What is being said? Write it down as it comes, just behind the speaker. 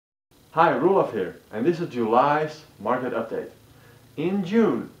Hi, Roelof here, and this is July's market update. In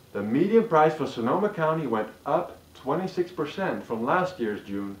June, the median price for Sonoma County went up 26% from last year's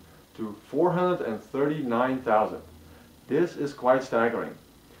June to $439,000. This is quite staggering.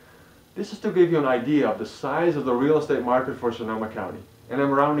 This is to give you an idea of the size of the real estate market for Sonoma County, and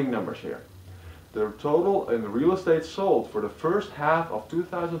I'm rounding numbers here. The total in real estate sold for the first half of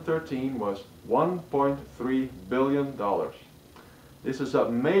 2013 was $1.3 billion. This is up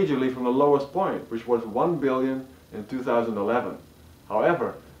majorly from the lowest point, which was $1 billion in 2011.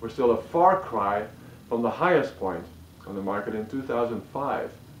 However, we're still a far cry from the highest point on the market in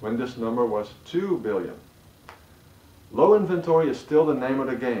 2005, when this number was $2 billion. Low inventory is still the name of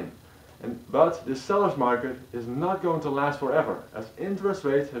the game, but this seller's market is not going to last forever, as interest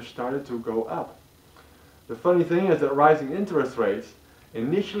rates have started to go up. The funny thing is that rising interest rates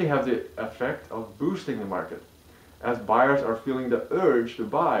initially have the effect of boosting the market, as buyers are feeling the urge to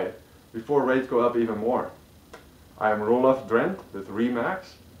buy before rates go up even more. I am Roelof Drent with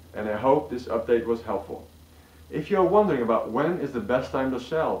RE/MAX, and I hope this update was helpful. If you're wondering about when is the best time to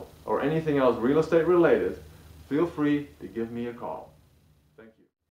sell or anything else real estate related, feel free to give me a call.